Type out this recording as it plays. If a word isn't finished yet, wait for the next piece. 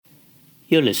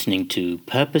You're listening to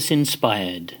Purpose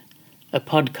Inspired, a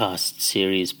podcast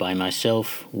series by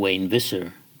myself, Wayne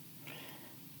Visser.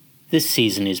 This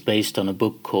season is based on a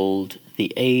book called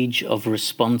The Age of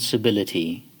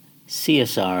Responsibility,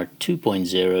 CSR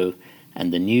 2.0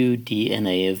 and the New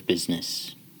DNA of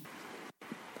Business.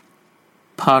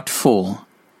 Part 4,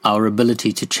 Our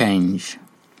Ability to Change.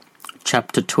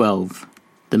 Chapter 12,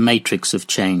 The Matrix of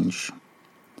Change.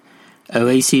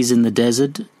 Oases in the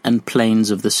desert and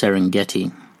plains of the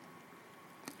Serengeti.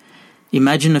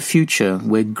 Imagine a future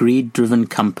where greed-driven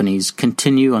companies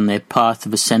continue on their path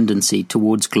of ascendancy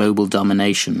towards global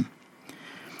domination.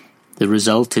 The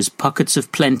result is pockets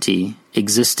of plenty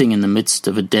existing in the midst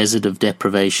of a desert of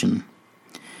deprivation.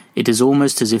 It is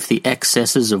almost as if the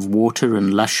excesses of water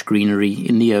and lush greenery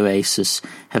in the oasis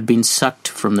have been sucked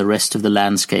from the rest of the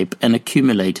landscape and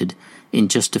accumulated in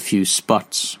just a few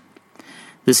spots.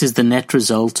 This is the net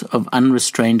result of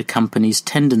unrestrained companies'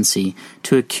 tendency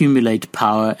to accumulate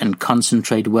power and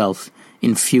concentrate wealth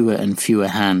in fewer and fewer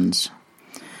hands.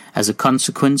 As a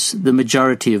consequence, the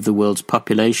majority of the world's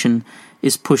population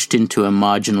is pushed into a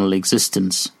marginal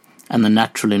existence, and the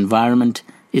natural environment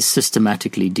is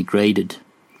systematically degraded.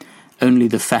 Only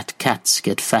the fat cats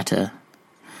get fatter.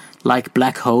 Like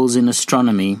black holes in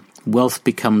astronomy, wealth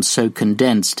becomes so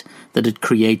condensed that it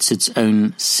creates its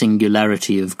own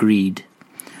singularity of greed.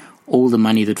 All the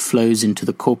money that flows into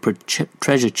the corporate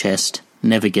treasure chest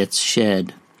never gets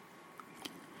shared.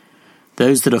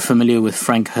 Those that are familiar with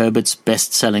Frank Herbert's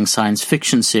best-selling science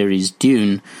fiction series,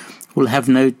 Dune, will have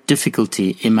no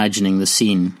difficulty imagining the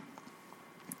scene.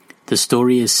 The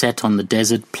story is set on the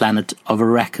desert planet of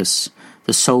Arrakis,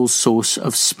 the sole source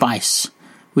of spice,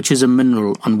 which is a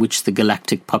mineral on which the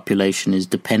galactic population is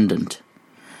dependent.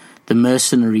 The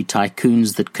mercenary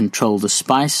tycoons that control the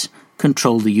spice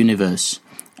control the universe,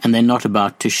 and they're not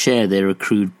about to share their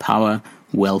accrued power,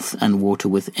 wealth, and water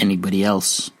with anybody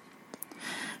else.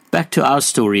 Back to our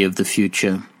story of the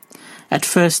future. At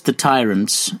first, the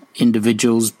tyrants,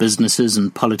 individuals, businesses,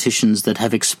 and politicians that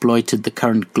have exploited the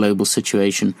current global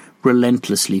situation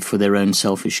relentlessly for their own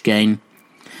selfish gain,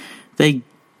 they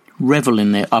revel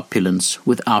in their opulence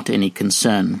without any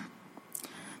concern.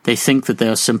 They think that they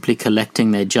are simply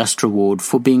collecting their just reward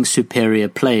for being superior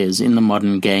players in the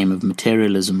modern game of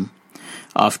materialism.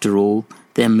 After all,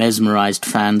 their mesmerized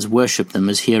fans worship them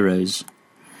as heroes.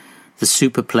 The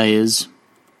super players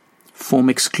form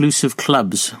exclusive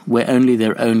clubs where only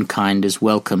their own kind is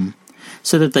welcome,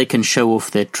 so that they can show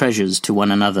off their treasures to one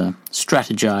another,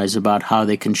 strategize about how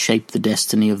they can shape the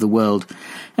destiny of the world,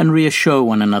 and reassure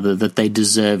one another that they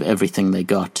deserve everything they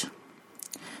got.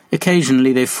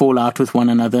 Occasionally they fall out with one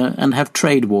another and have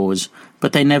trade wars,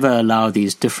 but they never allow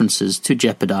these differences to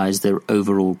jeopardize their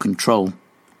overall control.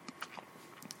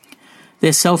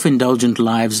 Their self-indulgent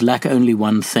lives lack only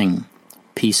one thing,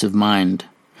 peace of mind.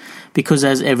 Because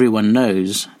as everyone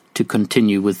knows, to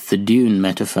continue with the dune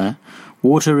metaphor,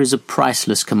 water is a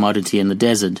priceless commodity in the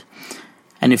desert,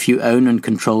 and if you own and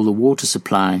control the water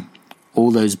supply,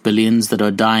 all those billions that are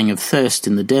dying of thirst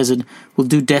in the desert will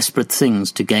do desperate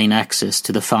things to gain access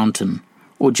to the fountain,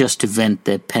 or just to vent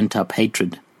their pent-up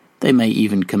hatred. They may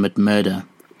even commit murder.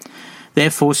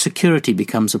 Therefore, security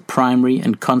becomes a primary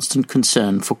and constant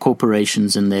concern for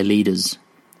corporations and their leaders.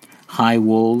 High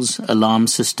walls, alarm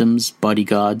systems,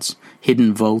 bodyguards,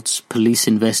 hidden vaults, police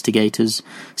investigators,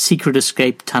 secret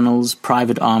escape tunnels,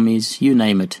 private armies, you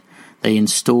name it, they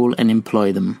install and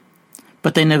employ them.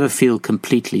 But they never feel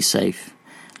completely safe.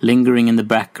 Lingering in the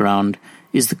background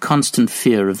is the constant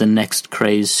fear of the next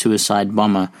crazed suicide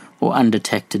bomber or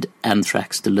undetected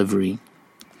anthrax delivery.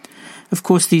 Of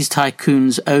course, these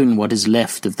tycoons own what is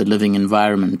left of the living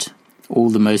environment. All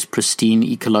the most pristine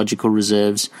ecological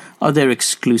reserves are their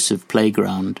exclusive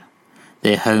playground.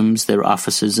 Their homes, their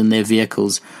offices, and their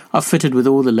vehicles are fitted with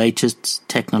all the latest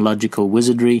technological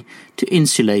wizardry to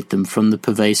insulate them from the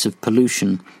pervasive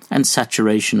pollution and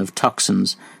saturation of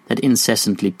toxins that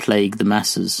incessantly plague the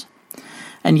masses.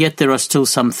 And yet there are still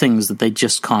some things that they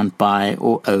just can't buy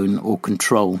or own or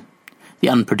control. The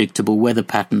unpredictable weather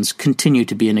patterns continue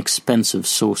to be an expensive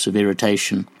source of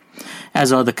irritation,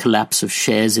 as are the collapse of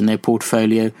shares in their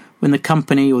portfolio when the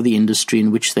company or the industry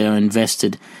in which they are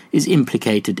invested is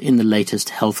implicated in the latest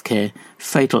healthcare,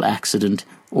 fatal accident,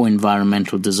 or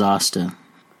environmental disaster.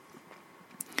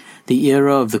 The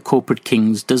era of the corporate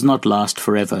kings does not last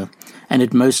forever, and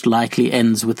it most likely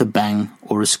ends with a bang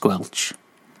or a squelch.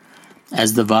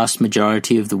 As the vast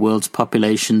majority of the world's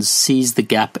populations sees the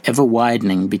gap ever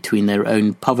widening between their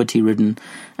own poverty-ridden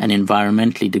and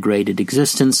environmentally degraded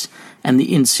existence and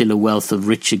the insular wealth of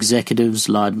rich executives,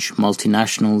 large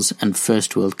multinationals, and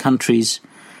first-world countries,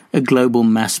 a global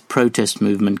mass protest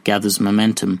movement gathers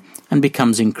momentum and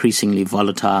becomes increasingly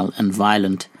volatile and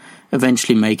violent,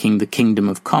 eventually making the kingdom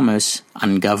of commerce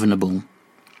ungovernable.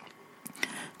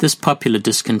 This popular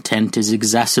discontent is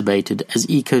exacerbated as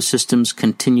ecosystems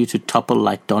continue to topple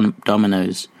like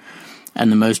dominoes,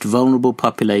 and the most vulnerable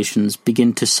populations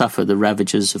begin to suffer the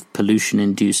ravages of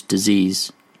pollution-induced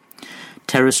disease.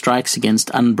 Terror strikes against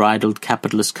unbridled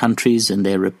capitalist countries and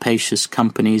their rapacious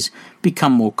companies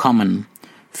become more common,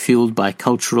 fueled by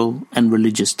cultural and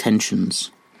religious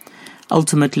tensions.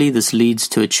 Ultimately, this leads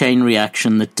to a chain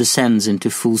reaction that descends into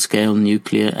full-scale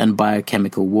nuclear and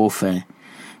biochemical warfare.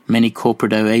 Many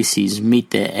corporate oases meet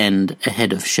their end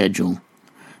ahead of schedule.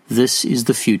 This is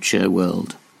the future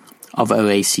world of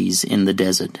oases in the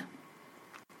desert.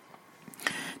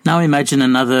 Now imagine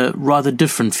another rather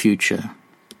different future.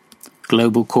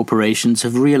 Global corporations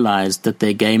have realized that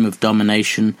their game of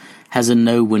domination has a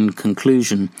no-win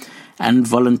conclusion and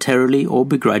voluntarily or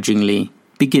begrudgingly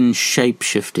begin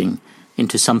shape-shifting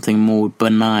into something more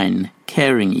benign,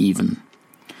 caring even.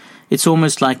 It's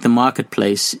almost like the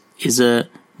marketplace is a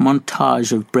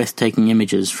montage of breathtaking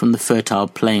images from the fertile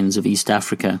plains of East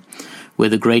Africa, where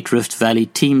the Great Rift Valley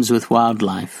teems with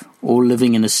wildlife, all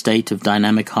living in a state of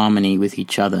dynamic harmony with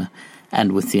each other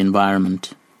and with the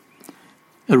environment.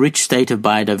 A rich state of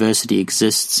biodiversity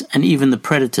exists, and even the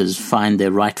predators find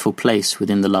their rightful place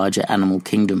within the larger animal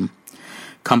kingdom.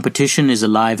 Competition is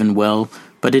alive and well,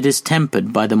 but it is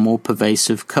tempered by the more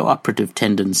pervasive cooperative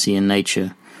tendency in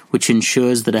nature, which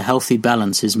ensures that a healthy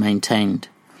balance is maintained.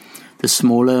 The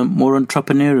smaller, more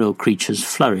entrepreneurial creatures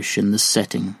flourish in this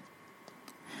setting.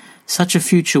 Such a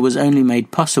future was only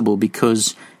made possible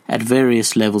because, at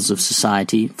various levels of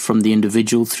society, from the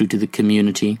individual through to the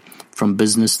community, from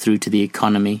business through to the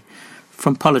economy,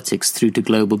 from politics through to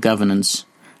global governance,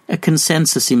 a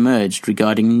consensus emerged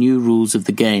regarding new rules of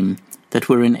the game that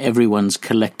were in everyone's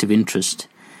collective interest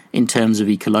in terms of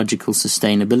ecological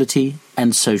sustainability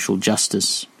and social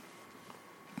justice.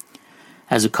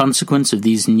 As a consequence of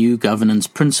these new governance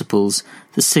principles,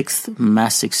 the sixth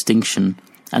mass extinction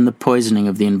and the poisoning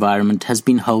of the environment has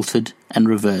been halted and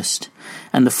reversed,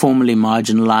 and the formerly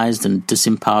marginalized and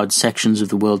disempowered sections of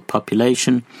the world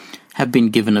population have been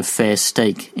given a fair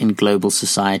stake in global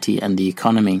society and the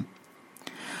economy.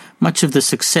 Much of the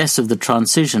success of the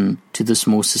transition to this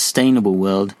more sustainable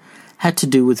world had to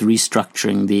do with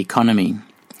restructuring the economy.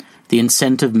 The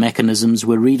incentive mechanisms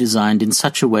were redesigned in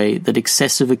such a way that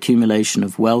excessive accumulation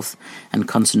of wealth and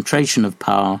concentration of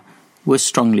power were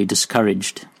strongly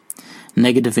discouraged.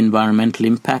 Negative environmental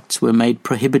impacts were made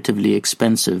prohibitively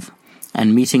expensive,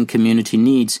 and meeting community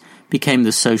needs became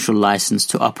the social license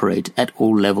to operate at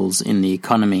all levels in the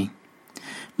economy.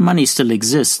 Money still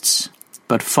exists,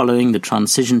 but following the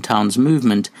Transition Towns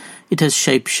movement, it has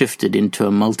shape-shifted into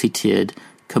a multi-tiered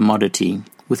commodity,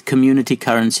 with community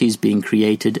currencies being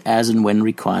created as and when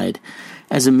required,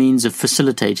 as a means of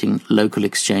facilitating local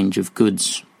exchange of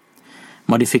goods.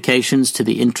 Modifications to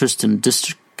the interest and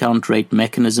discount rate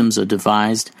mechanisms are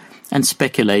devised, and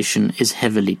speculation is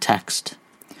heavily taxed.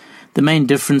 The main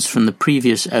difference from the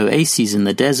previous oases in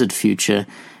the desert future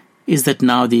is that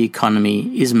now the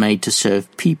economy is made to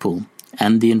serve people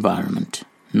and the environment,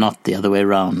 not the other way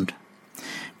around.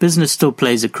 Business still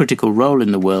plays a critical role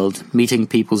in the world, meeting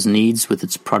people's needs with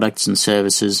its products and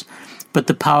services, but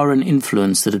the power and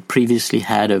influence that it previously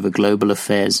had over global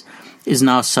affairs is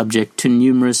now subject to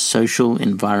numerous social,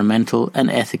 environmental, and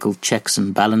ethical checks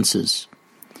and balances.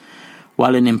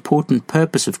 While an important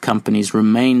purpose of companies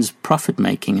remains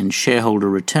profit-making and shareholder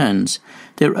returns,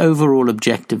 their overall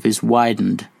objective is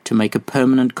widened to make a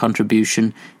permanent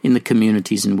contribution in the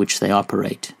communities in which they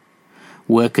operate.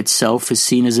 Work itself is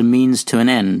seen as a means to an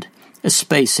end, a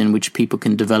space in which people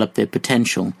can develop their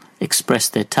potential, express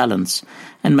their talents,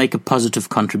 and make a positive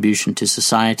contribution to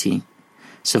society.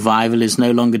 Survival is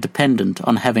no longer dependent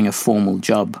on having a formal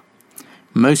job.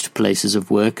 Most places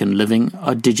of work and living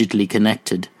are digitally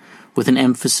connected, with an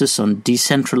emphasis on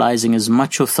decentralizing as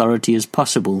much authority as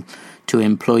possible to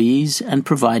employees and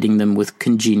providing them with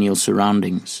congenial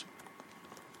surroundings.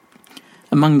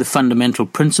 Among the fundamental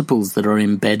principles that are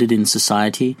embedded in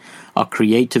society are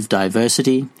creative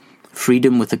diversity,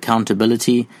 freedom with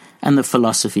accountability, and the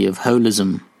philosophy of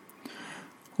holism.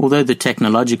 Although the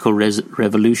technological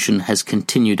revolution has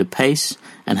continued apace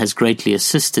and has greatly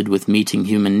assisted with meeting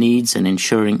human needs and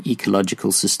ensuring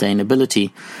ecological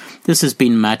sustainability, this has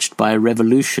been matched by a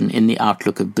revolution in the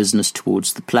outlook of business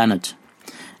towards the planet.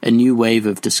 A new wave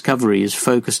of discovery is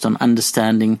focused on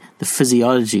understanding the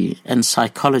physiology and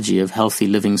psychology of healthy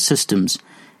living systems,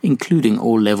 including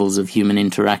all levels of human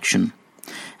interaction.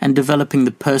 and developing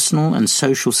the personal and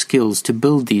social skills to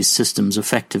build these systems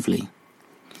effectively.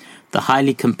 The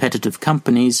highly competitive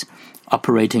companies,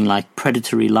 operating like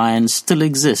predatory lions, still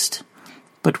exist,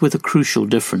 but with a crucial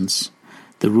difference.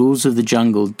 The rules of the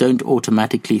jungle don't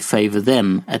automatically favor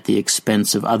them at the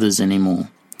expense of others anymore.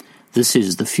 This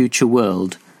is the future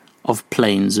world of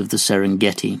Plains of the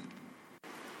Serengeti.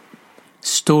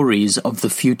 Stories of the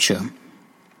future.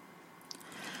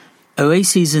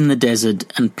 Oases in the desert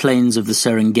and plains of the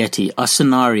Serengeti are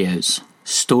scenarios,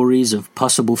 stories of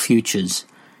possible futures,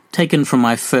 taken from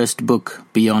my first book,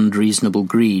 Beyond Reasonable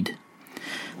Greed.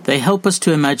 They help us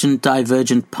to imagine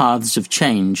divergent paths of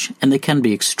change, and they can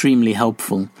be extremely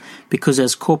helpful, because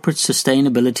as corporate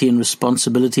sustainability and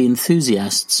responsibility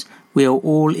enthusiasts, we are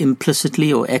all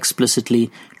implicitly or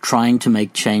explicitly trying to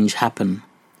make change happen.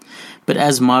 But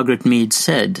as Margaret Mead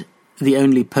said, the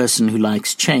only person who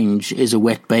likes change is a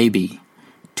wet baby,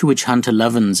 to which Hunter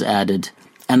Lovins added,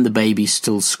 and the baby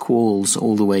still squalls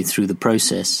all the way through the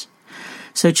process.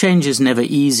 So change is never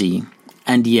easy,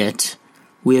 and yet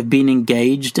we have been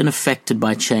engaged and affected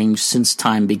by change since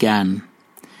time began.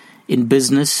 In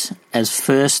business, as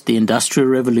first the Industrial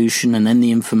Revolution and then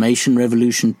the Information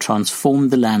Revolution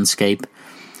transformed the landscape,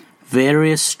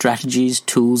 various strategies,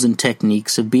 tools, and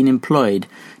techniques have been employed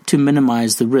to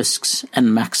minimize the risks and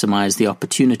maximize the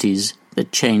opportunities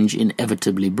that change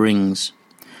inevitably brings.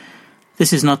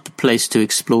 This is not the place to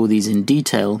explore these in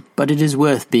detail, but it is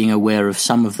worth being aware of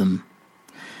some of them.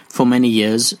 For many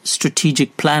years,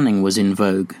 strategic planning was in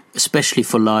vogue, especially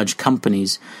for large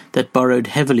companies that borrowed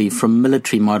heavily from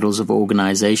military models of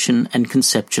organization and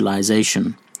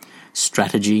conceptualization.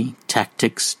 Strategy,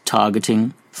 tactics,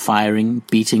 targeting, firing,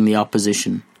 beating the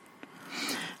opposition.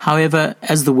 However,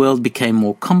 as the world became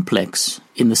more complex,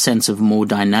 in the sense of more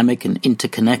dynamic and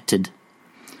interconnected,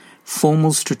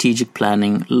 formal strategic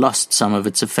planning lost some of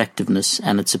its effectiveness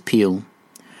and its appeal.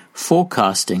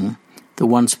 Forecasting, the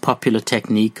once popular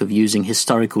technique of using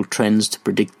historical trends to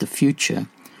predict the future,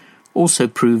 also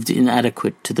proved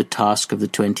inadequate to the task of the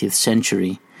 20th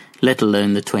century, let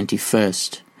alone the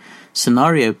 21st.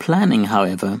 Scenario planning,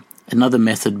 however, another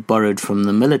method borrowed from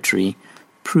the military,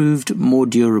 proved more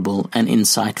durable and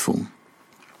insightful.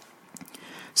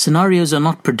 Scenarios are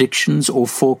not predictions or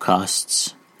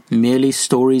forecasts, merely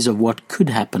stories of what could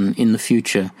happen in the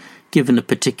future, given a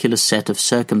particular set of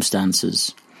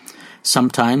circumstances.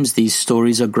 Sometimes these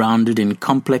stories are grounded in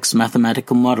complex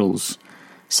mathematical models,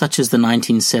 such as the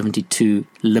 1972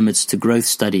 Limits to Growth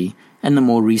study and the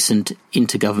more recent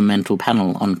Intergovernmental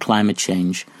Panel on Climate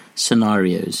Change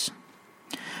scenarios.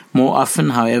 More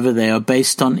often, however, they are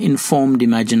based on informed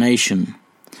imagination.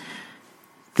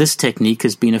 This technique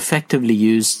has been effectively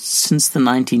used since the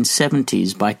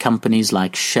 1970s by companies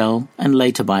like Shell and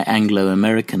later by Anglo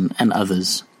American and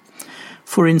others.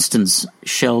 For instance,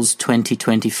 Shell's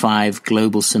 2025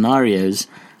 global scenarios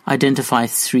identify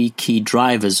three key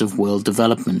drivers of world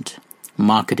development: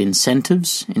 market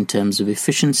incentives in terms of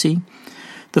efficiency,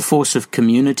 the force of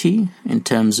community in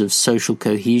terms of social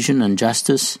cohesion and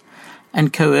justice,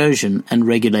 and coercion and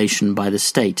regulation by the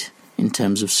state in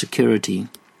terms of security.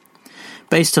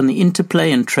 Based on the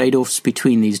interplay and trade-offs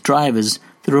between these drivers,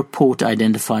 the report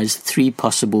identifies three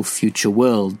possible future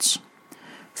worlds.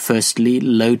 Firstly,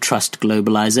 low-trust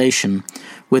globalization,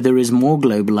 where there is more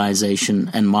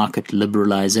globalization and market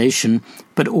liberalization,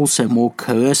 but also more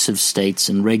coercive states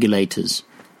and regulators.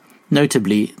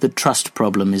 Notably, the trust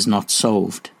problem is not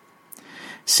solved.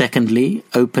 Secondly,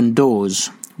 open doors,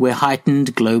 where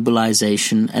heightened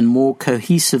globalization and more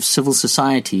cohesive civil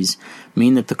societies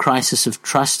mean that the crisis of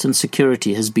trust and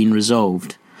security has been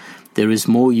resolved. There is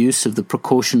more use of the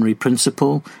precautionary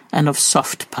principle and of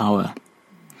soft power.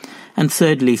 And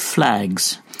thirdly,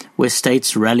 flags, where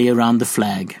states rally around the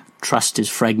flag, trust is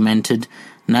fragmented,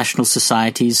 national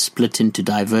societies split into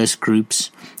diverse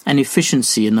groups, and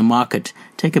efficiency in the market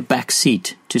take a back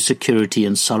seat to security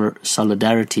and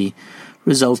solidarity,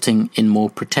 resulting in more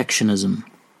protectionism.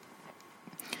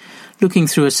 Looking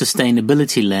through a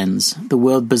sustainability lens, the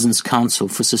World Business Council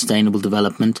for Sustainable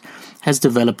Development has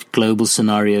developed global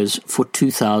scenarios for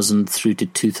 2000 through to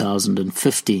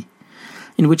 2050,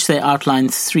 in which they outline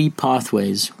three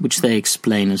pathways, which they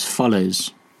explain as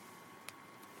follows.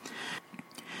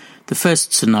 The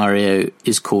first scenario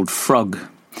is called FROG.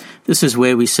 This is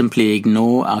where we simply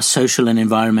ignore our social and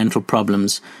environmental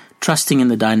problems, trusting in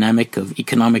the dynamic of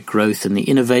economic growth and the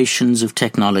innovations of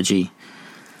technology.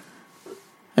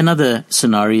 Another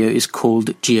scenario is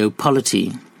called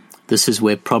geopolity. This is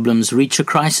where problems reach a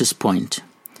crisis point.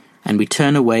 and we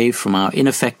turn away from our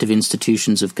ineffective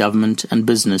institutions of government and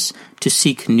business to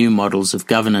seek new models of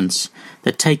governance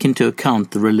that take into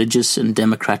account the religious and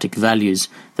democratic values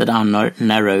that our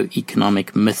narrow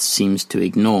economic myth seems to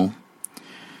ignore.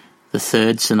 The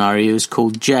third scenario is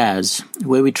called jazz,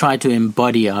 where we try to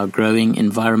embody our growing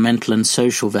environmental and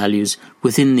social values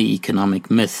within the economic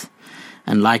myth,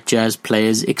 and like jazz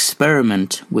players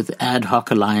experiment with ad hoc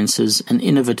alliances and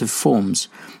innovative forms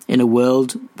in a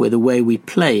world where the way we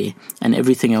play and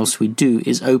everything else we do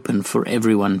is open for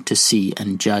everyone to see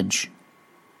and judge.